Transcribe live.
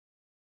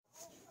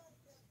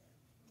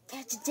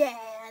catch a jam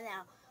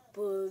now.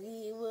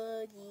 Boogie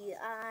woogie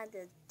on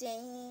the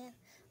dance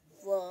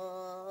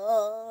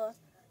floor.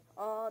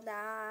 All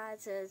night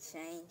to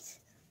change.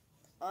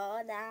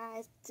 All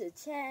night to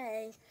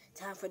change.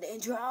 Time for the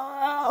intro,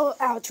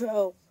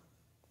 outro.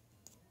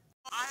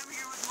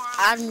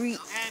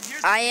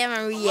 I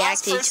am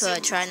reacting to a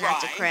try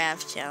not to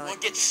craft challenge.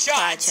 Will get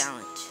shot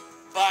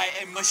by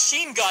a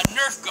machine gun,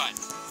 Nerf gun,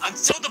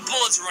 until the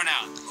bullets run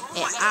out.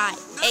 And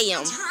I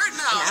am.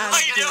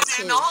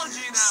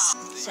 Technology now.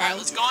 So Alright,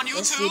 let's go on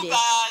YouTube. Who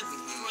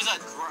was that?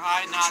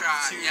 Cry not to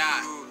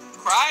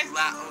cry.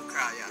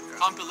 Cry.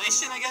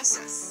 Compilation, I guess.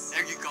 Yes.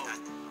 There you go.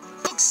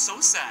 Looks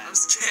so sad. I'm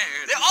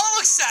scared. They all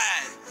look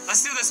sad.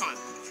 Let's do this one.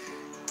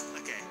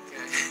 Okay.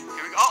 Here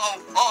we go.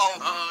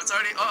 Uh-oh. It's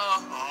already.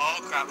 Oh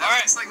crap. All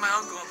right. It's like my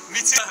uncle.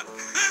 Me too. All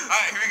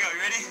right. Here we go. You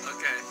ready?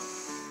 Okay.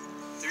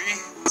 3,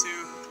 2,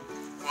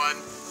 1.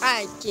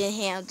 I can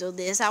handle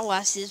this. I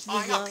watched this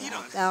video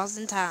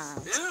 1,000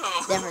 times.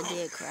 Ew. Never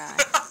did cry.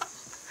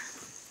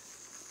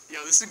 Yo,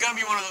 this is gonna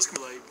be one of those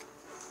like,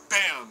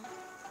 bam.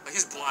 Like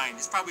he's blind.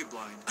 He's probably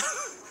blind.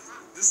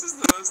 This is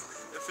the most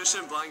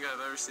efficient blind guy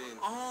I've ever seen.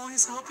 Oh,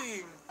 he's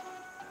helping.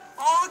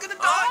 Oh, look at the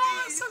doggy.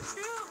 Oh, that's so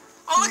cute.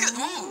 Oh, look at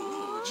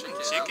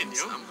chicken,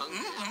 yo. I'm hungry.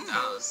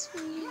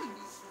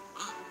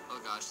 Oh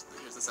gosh,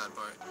 here's the sad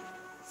part.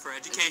 For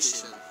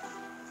education.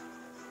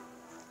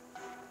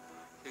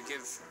 You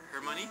give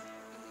her money?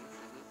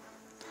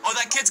 Oh,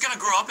 that kid's gonna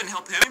grow up and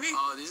help him, maybe?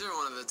 Oh, these are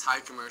one of the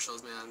Thai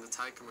commercials, man. The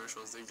Thai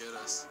commercials, they get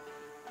us.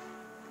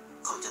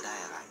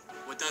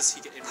 What does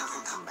he get in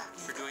return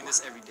for doing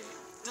this every day?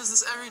 Does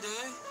this every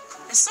day?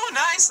 It's so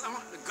nice.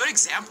 Good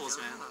examples,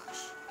 man.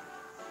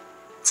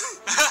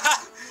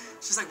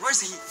 She's like, where's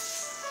he?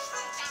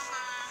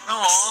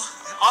 Oh,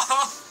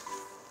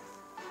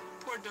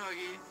 poor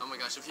doggy. Oh my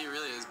gosh, if he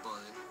really is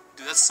blind.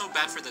 Dude, that's so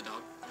bad for the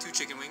dog. 2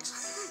 chicken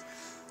wings.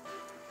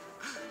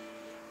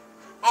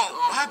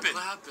 What happened?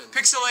 What happened?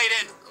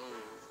 Pixelated. Oh.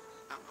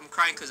 I'm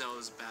crying because that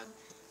was bad.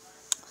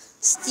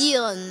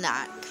 Still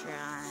not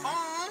crying.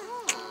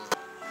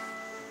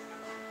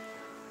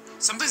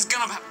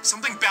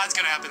 Something bad's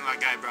gonna happen to that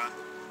guy, bro.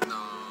 No.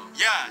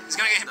 Yeah, he's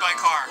gonna get hit by a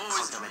car.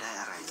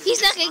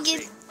 He's not gonna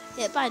get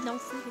hit by no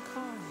freaking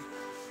car.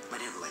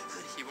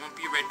 He won't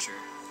be richer.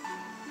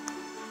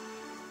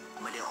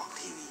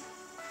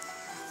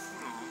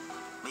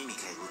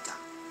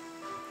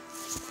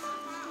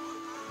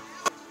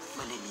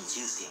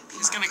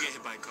 He's gonna get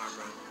hit by a car,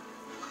 bro.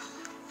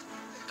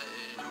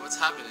 Hey, what's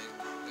happening?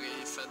 Okay,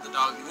 he fed the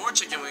dog more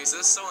chicken wings.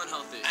 This is so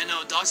unhealthy. I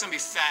know, dog's gonna be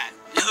fat.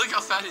 Yeah, look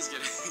how fat he's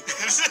getting.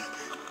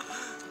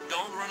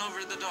 Don't run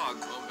over the dog.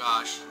 Oh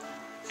gosh.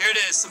 Here it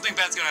is. Something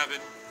bad's gonna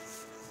happen.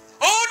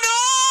 Oh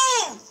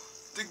no!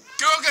 The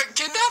girl got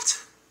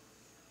kidnapped?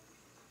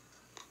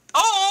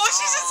 Oh,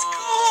 she's in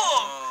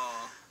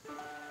school!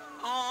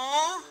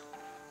 Oh.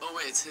 Oh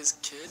wait, it's his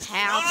kid?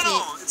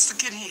 No. It's the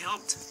kid he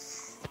helped.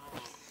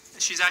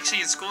 She's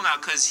actually in school now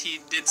because he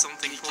did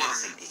something for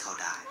her.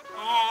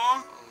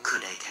 Oh.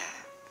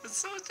 It's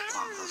so terrible.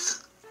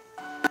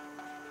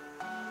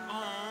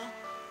 Oh.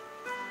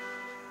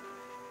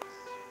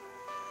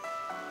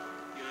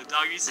 Yo, the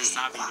dog needs to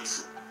stop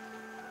eating.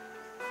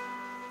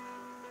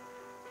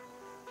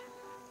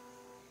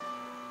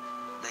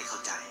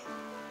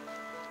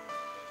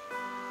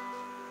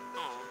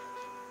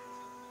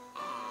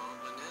 Oh,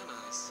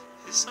 bananas.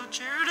 He's so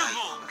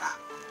charitable.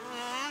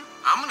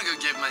 I'm gonna go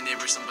give my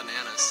neighbor some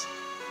bananas.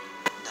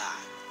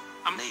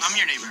 I'm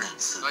your neighbor.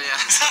 Oh yeah,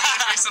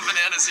 there's some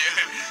bananas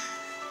here.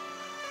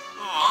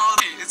 Oh,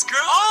 hey, it's girl.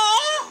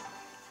 Oh!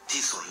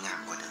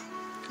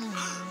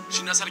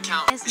 She knows how to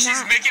count.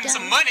 She's making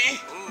some money.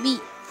 Me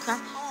cry.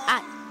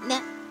 I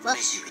never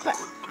cry.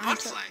 A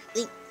butterfly.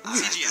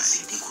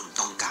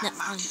 CGI. Not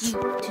on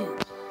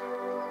YouTube.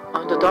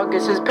 Oh, the dog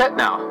is his pet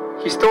now.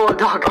 He stole a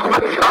dog. Oh my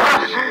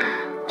gosh.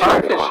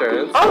 Life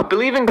insurance. Oh,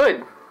 believing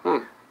good.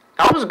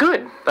 That was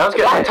good. That was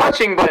good.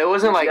 Touching, but it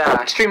wasn't like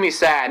extremely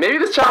sad. Maybe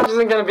this challenge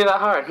isn't gonna be that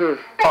hard.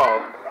 Oh.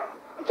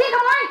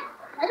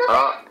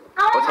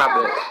 What's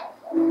happening?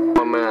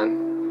 Oh man.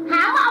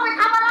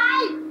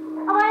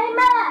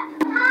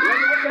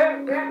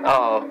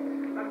 Oh.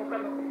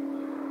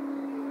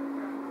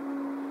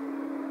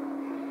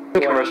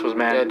 Commercials,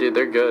 man. Yeah, dude,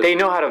 they're good. They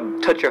know how to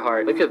touch your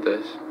heart. Look at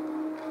this.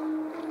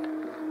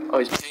 Oh,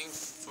 he's paying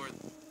for the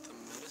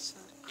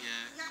medicine?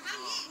 Yeah.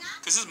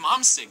 Because his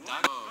mom's sick,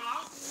 dog. Oh.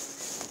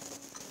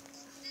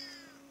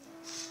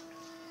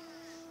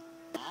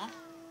 Huh?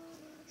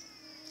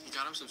 He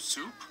got him some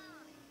soup?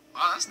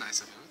 Wow, that's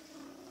nice of him.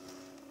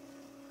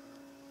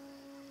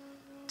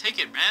 Take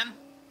it, man.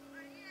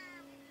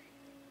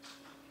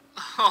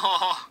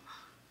 Oh.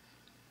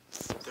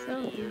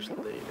 30 years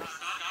later.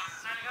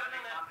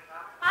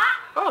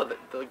 Oh, the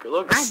little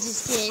girl. I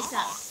just said it's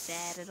not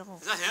sad at all.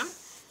 Is that him?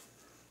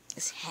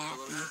 It's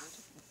happy.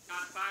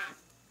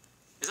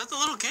 Is that the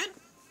little kid?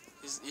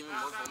 He's even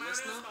more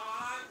homeless now?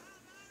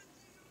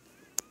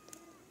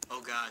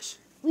 Oh gosh.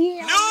 We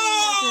are No!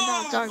 talking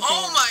about Dark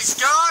Oh Days. my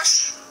gosh!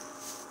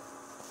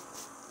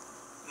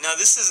 No. Now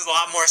this is a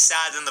lot more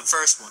sad than the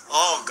first one.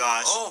 Oh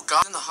gosh. Oh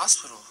God, in the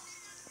hospital.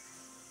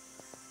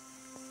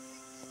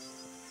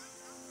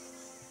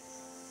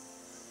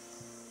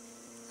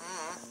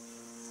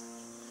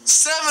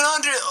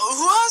 700.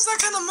 Who has that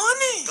kind of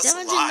money?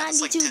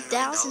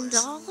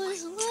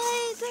 $792,000.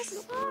 What? That's a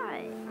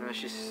lot.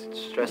 She's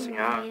stressing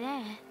out.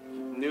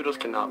 Noodles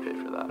cannot pay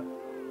for that.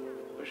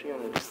 What's she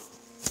gonna do?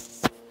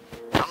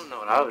 I don't know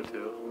what I would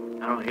do.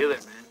 I don't either, man.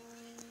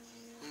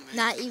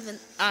 Not even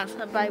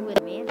somebody with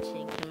a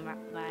mansion can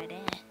buy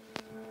that.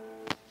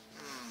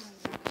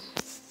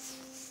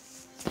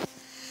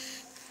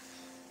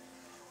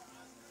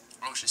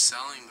 Oh, she's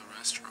selling the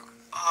restaurant.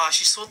 Oh,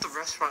 she sold the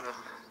restaurant.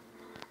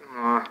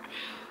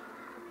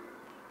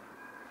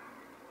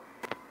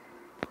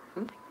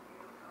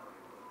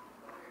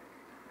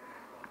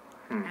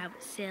 I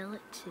would sell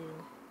it too.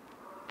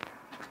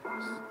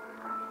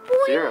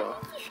 0.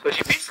 But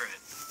she paid for it.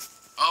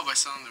 Oh, by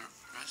selling the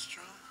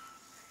restaurant?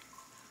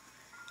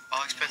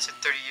 All expensive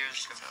 30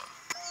 years ago.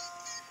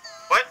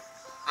 What?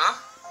 Huh?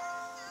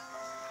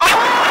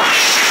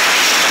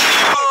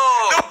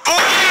 Oh! The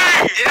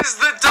boy Is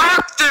the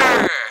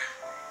doctor!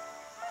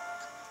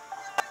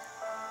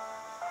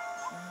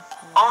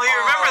 Oh, you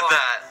remembered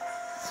that.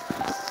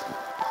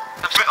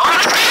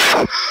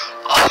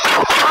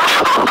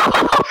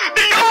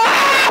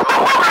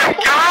 Oh my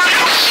God!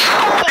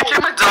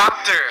 Became a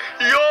doctor.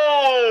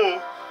 Yo!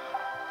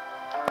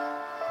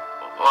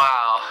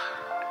 Wow.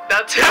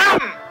 That's him!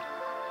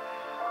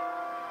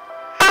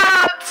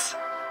 That's...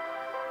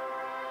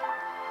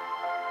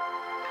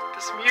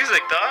 This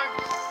music, dog.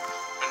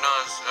 No,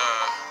 it's,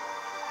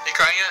 you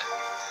crying yet?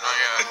 Not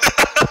yet.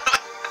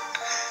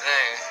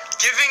 Dang.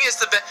 Giving is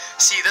the best.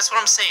 See, that's what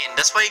I'm saying.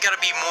 That's why you gotta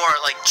be more,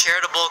 like,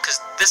 charitable,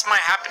 because this might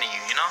happen to you,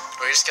 you know?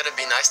 Or you just gotta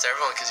be nice to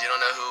everyone because you don't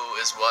know who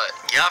is what.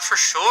 Yeah, for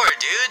sure,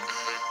 dude.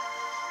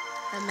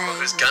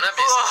 There's gonna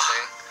be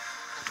something.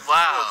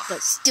 Wow.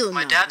 But still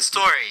My not dad's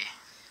story.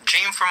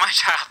 Dream for my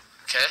child.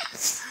 Okay.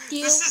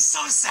 Still, This is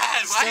so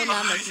sad. Why? still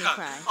not making me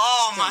cry.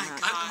 Oh Still my not.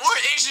 God. More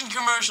Asian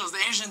commercials. The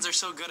Asians are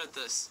so good at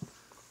this.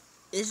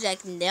 It's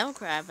like they'll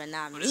cry, but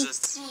not What me. is this?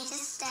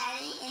 Sweetest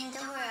daddy in the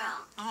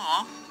world.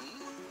 Aw.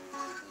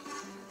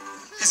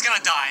 He's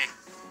gonna die.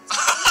 I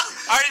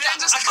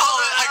call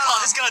it.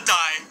 He's gonna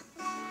die.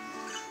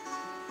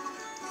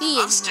 He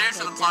I'm is scared not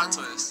for the gonna plot die.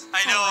 twist. I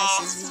How know.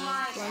 else is he?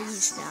 Well,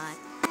 he's not.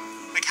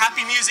 Like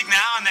happy music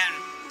now and then.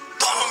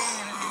 Boom.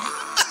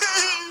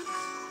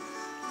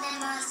 The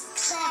most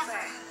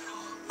clever.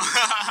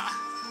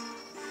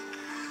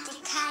 The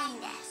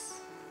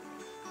kindest.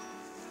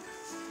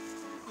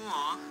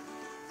 Aw.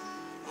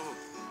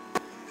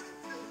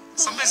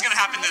 Something's gonna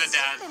happen to the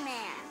dad. Superman.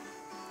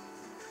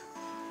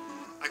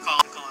 I call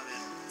it in.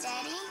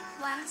 Daddy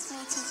wants me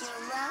to do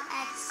well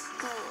at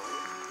school.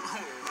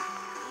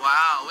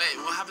 Wow. Wait,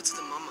 what happened to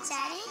the mama?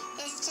 Daddy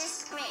is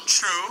just great.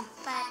 True.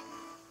 But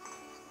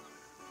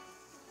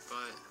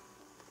But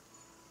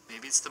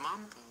Maybe it's the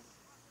mom.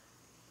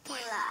 he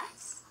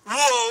lies.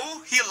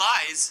 Whoa! He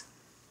lies.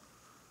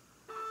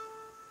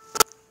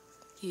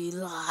 He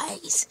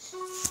lies.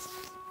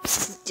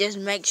 Just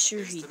make sure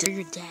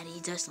your daddy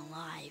doesn't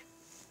lie.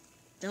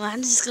 No,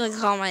 I'm just gonna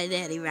call my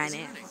daddy right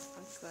now. I'm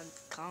just gonna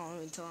call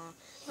him and tell him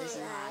there's a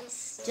lie.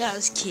 Lies.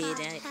 Just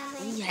kidding.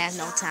 We have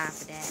no time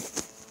for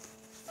that.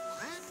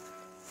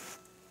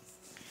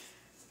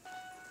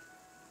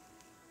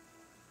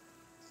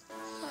 He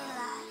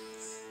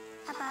lies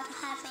about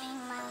having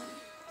money.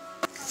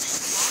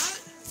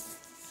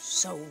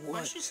 So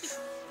what? He's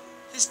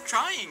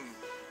trying.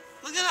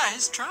 Look at that.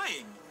 He's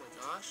trying. oh my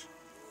gosh.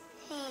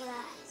 He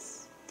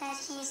lies that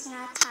he's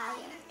not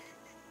tired.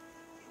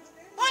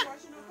 What?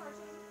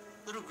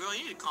 Little girl,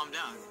 you need to calm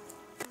down.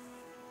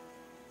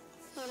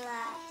 He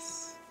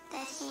lies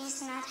that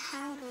he's not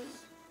hungry.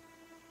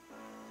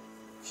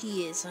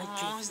 He is like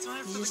Aw, he's doing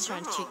it he's for just the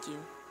trying to girl. trick you.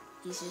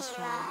 He's just Oh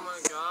trying. my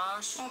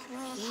gosh. That we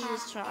He's have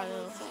just trying to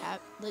everything.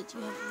 let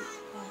you have.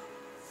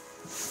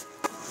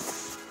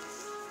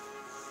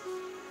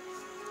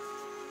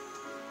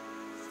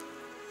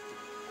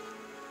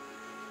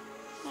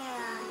 He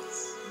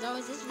lies No,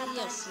 is this video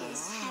about so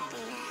his long?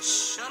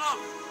 happiness. Shut up,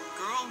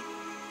 girl.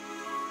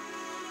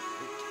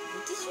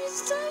 What did you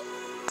say?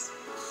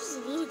 She's a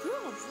little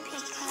girl.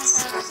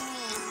 Because of me.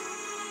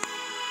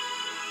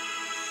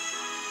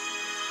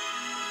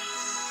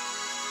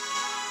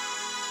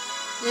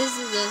 This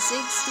is a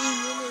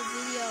 16-minute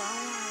video. Oh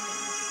my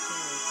gosh, I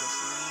can't make this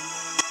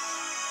anymore.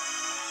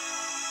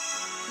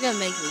 You're gonna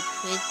make me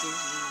quit this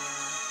video.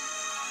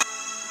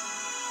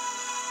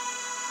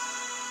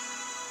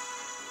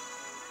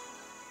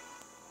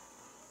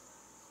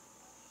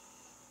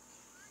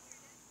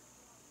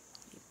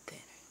 You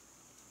better.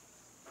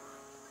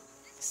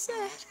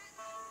 Sad.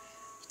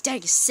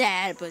 That is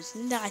sad, but it's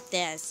not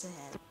that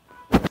sad.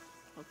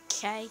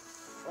 Okay?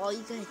 All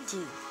you gotta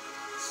do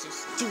is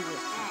just do it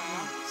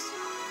once.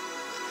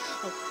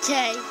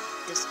 Okay?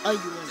 That's all you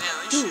wanna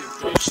Damn, they do. should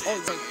That's appreciate all you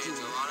young gotta age. do. A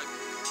lot of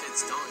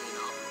kids don't, you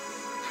know.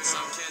 And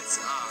some kids,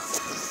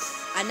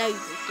 I know you I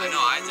know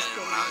I didn't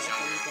when I was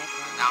younger.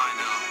 Now I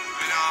know.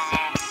 I know.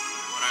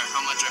 What are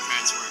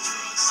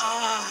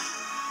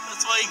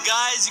That's why,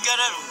 guys, you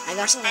gotta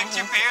respect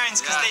your parents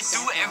because they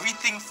do Yeah.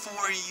 everything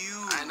for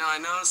you. I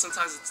know.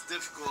 Sometimes it's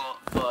difficult.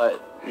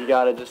 But you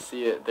gotta just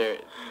see it. They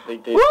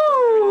do everything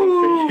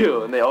for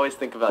you, and they always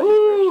think about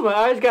you first. My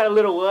eyes got a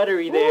little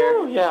watery there.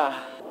 Woo, yeah.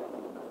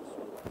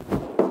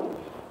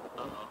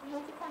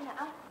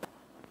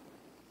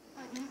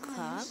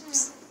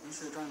 Cups.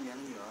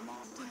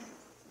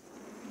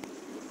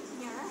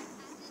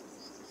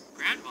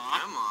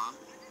 Grandma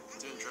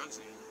doing drugs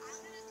again.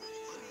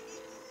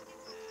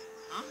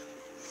 Huh?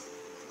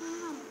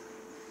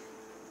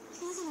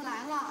 亲怎么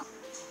来了？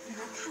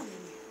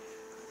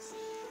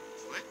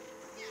 What?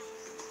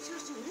 这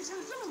手机上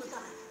这么大。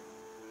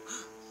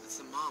 That's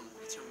the mom.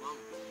 It's her mom.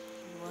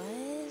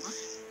 What?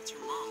 It's her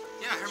mom.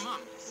 Yeah, her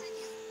mom.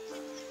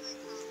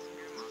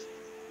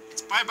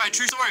 It's Bye Bye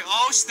True Story.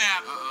 Oh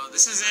snap!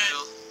 This is it.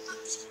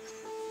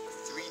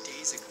 3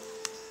 days ago.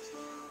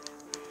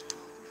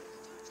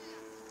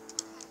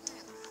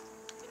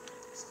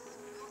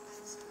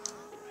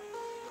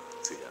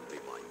 虽然被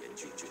婉言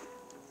拒绝，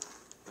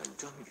但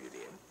张雨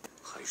莲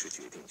还是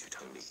决定去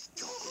城里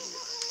照顾女儿。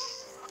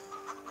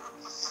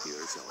女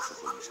儿小时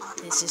候一生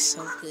病， This is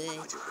so 她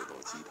good. 就会煲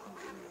鸡汤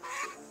给女儿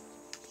喝。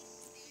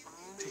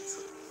这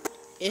次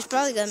It's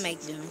probably gonna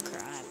make them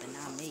cry, but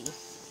not me.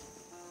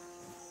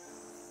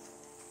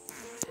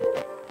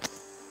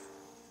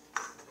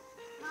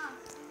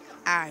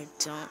 I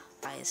don't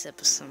bicep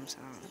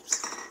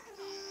sometimes.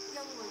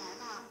 要不我来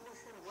吧？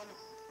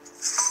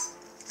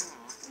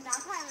你拿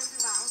筷子是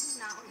吧？我给你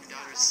拿，我给你拿。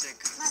 Daughter's sick.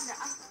 慢点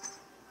啊。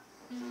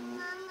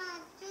妈妈，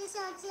这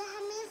小鸡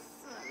还没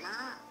死呢。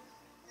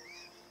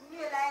你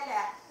也来来。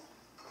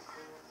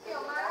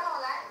有吗？让我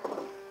来。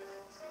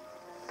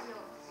有。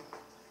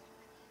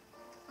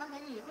妈陪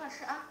你一块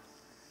吃啊，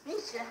没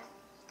吃，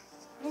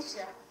没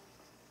吃。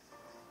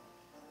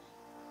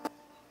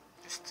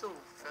 There's still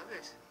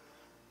feathers.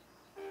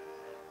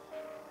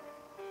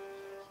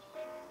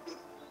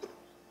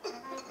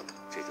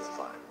 这顿饭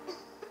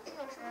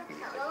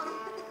女儿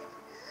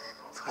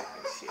菜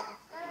很咸，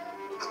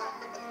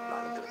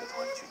难得的团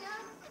聚，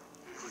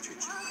可却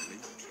只来了1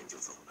天就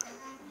走了。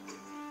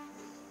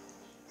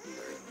女儿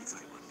一再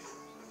挽留，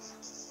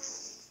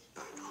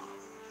但她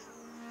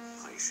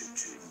还是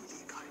执意离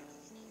开。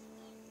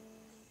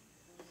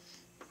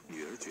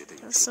女儿觉得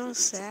有 That's 些 so 不对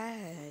劲，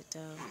 sad,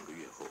 though. 半个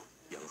月后，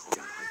杨浩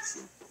家安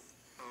心，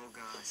 Oh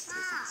gosh. 才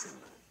发现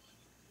了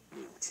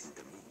母亲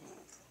的秘密。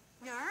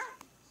女儿。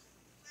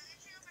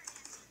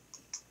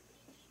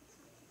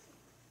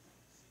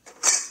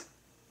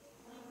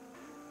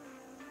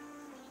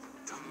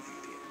 张雨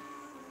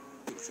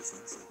莲63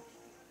岁，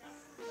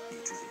一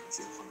只眼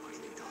睛患白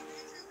内障，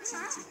接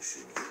近10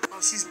年，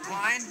 Oh, she's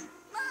blind?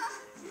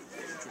 也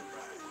严重恶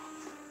化。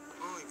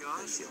 Oh my 在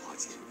gosh. 献花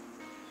前，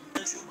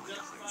一直瞒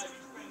着孩子。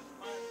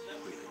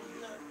为了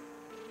女儿，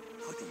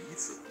他第一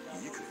次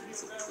一个人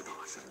走出大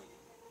山。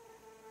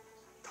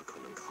他可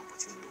能看不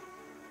清路，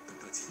但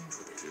他清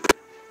楚的知道，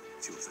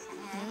就在路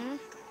边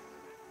头。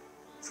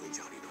从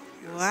家里到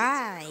女儿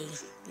Why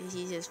did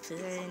you just put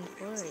her in the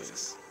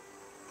forest?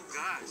 Oh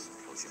gosh.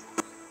 飘小，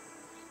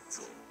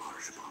走28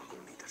公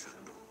里的山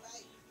路，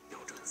要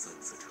转3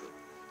次车，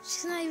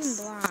 She's not even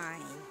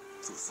blind.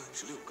 坐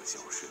36个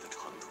小时的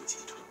长途汽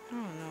车。 I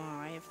don't know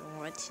why I've been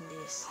watching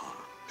this. 他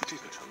对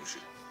这个城市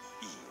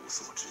一无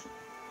所知，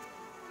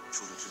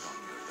除了知道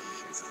女儿的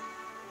名字，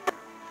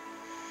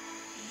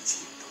一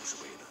切都是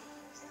为了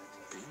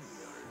给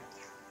女儿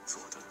做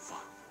顿饭。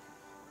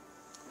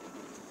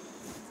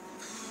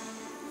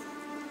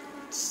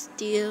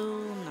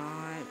 Still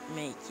not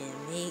making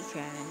me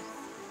cry.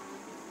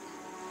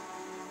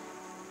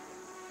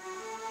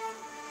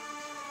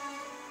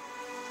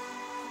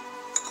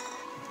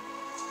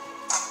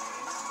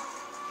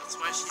 That's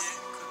why she didn't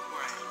cook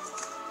right.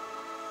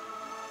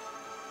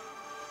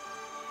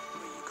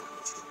 每一个母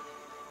亲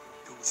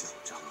都像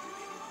张雨莲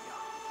一样，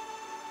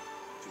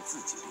对自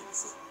己吝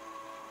啬，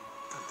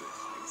但对孩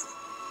子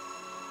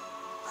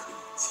可以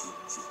倾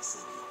尽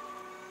所有。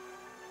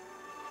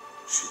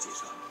世界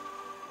上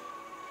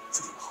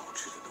最好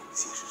吃的东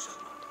西是什么？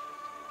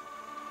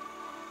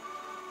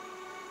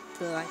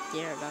 Feel like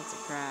they're about to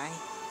cry.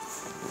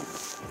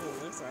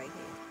 It looks like it.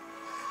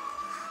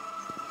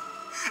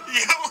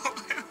 Yo,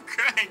 I'm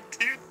crying,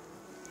 dude.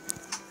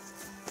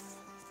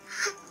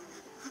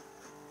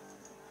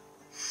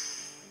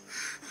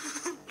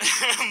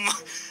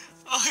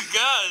 Oh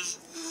gosh.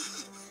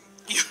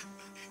 You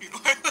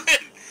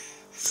Marlon.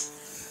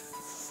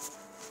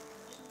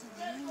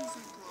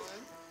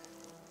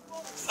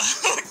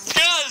 Oh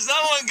gosh,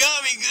 that one got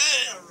me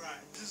good.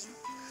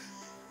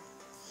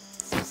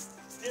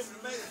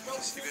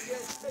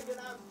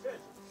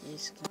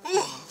 It's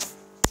Ooh.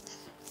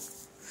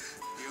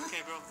 You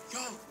okay, bro?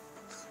 Yo.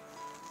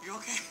 You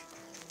okay?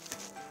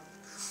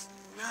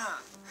 Yeah.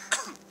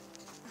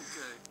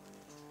 Okay.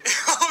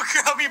 Oh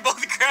crap, we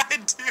both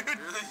cried, dude.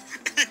 Really?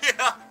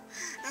 Yeah.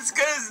 It's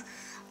cause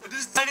it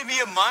just reminded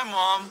me of my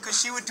mom, cause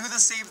she would do the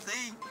same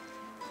thing.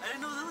 I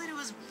didn't know that lady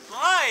was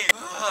blind.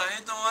 I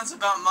hate the ones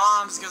about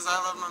moms because I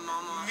love my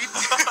mama. Me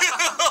too.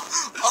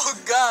 Oh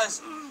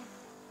gosh.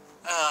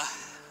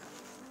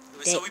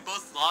 So we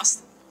both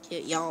lost?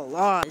 Y'all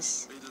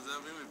lost. Wait, does that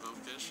mean we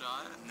both get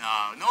shot?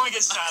 No one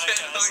gets shot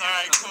at us.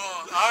 Alright,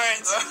 cool.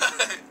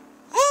 Alright.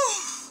 Woo!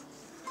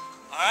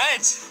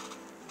 Alright.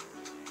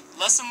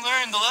 Lesson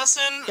learned. The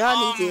lesson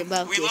Y'all need to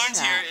both we get learned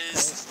shot. here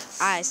is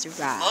I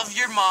survived. love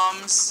your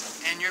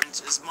moms and your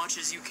as much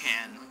as you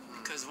can,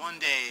 because one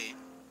day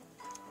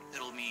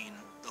it'll mean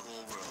the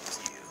whole world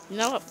to you. You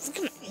know what? We're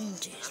gonna end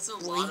this. That's a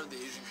boy. lot of the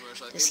Asian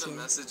commercial. I think the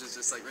message is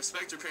just like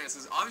respect your parents.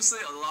 Because obviously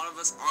a lot of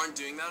us aren't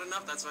doing that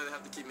enough. That's why they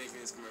have to keep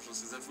making these commercials.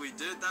 Because if we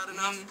did that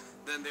enough,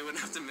 then they wouldn't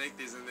have to make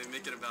these, and they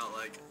make it about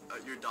like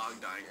your dog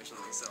dying or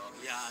something. So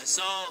Yeah,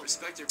 so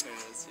respect your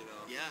parents. You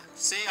know. yeah,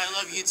 say I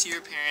love you to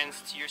your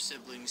parents, to your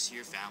siblings, to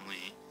your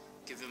family.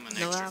 Give them an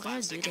No, extra I'm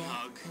gonna do 5-second that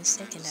hug. in a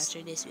second after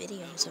this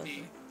video is over.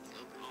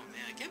 Oh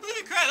man, I can't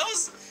believe I cried.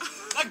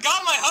 That got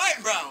my heart,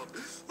 bro.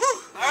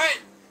 Woo! Alright.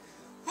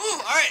 Woo!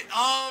 Alright,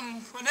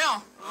 what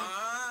now?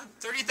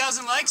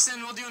 30,000 likes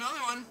and we'll do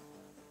another one.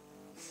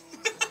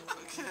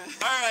 Okay.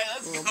 Alright,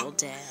 let's Global go.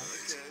 dad.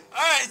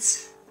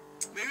 Alright.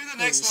 Maybe the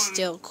next It's one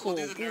still cool,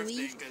 we'll do the Nerf boy.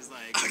 thing, cause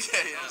like,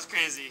 Okay, that yeah. was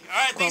crazy.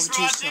 Alright, thanks for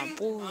Juice, my watching.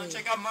 boy.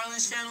 Check out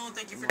Marlon's channel.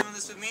 Thank you for doing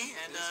this with me.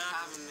 And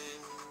Having me.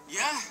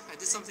 yeah, I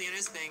did something in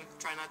his thing.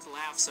 Try not to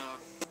laugh, so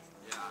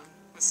Yeah.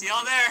 we'll see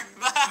y'all there.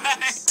 Bye.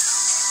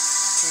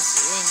 That's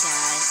it then,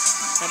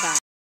 guys. Bye-bye.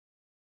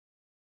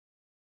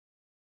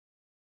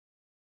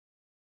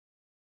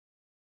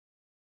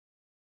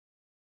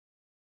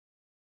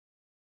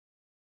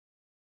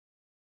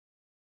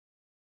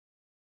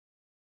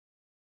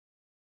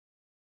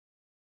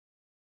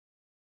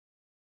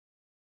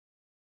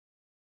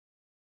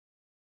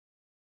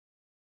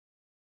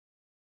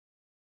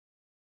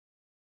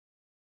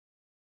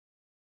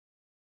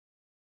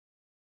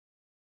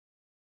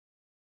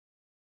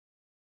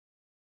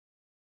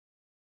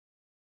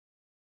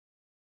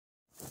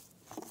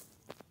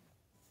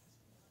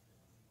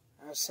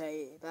 I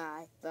say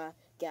bye,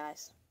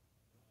 guys.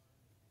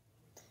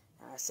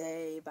 I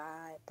say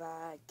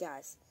bye,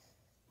 guys.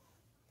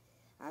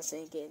 I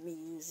say get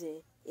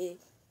music.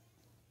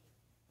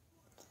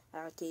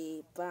 I'll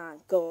keep on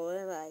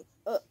going like,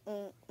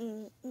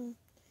 and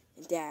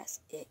that's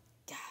it.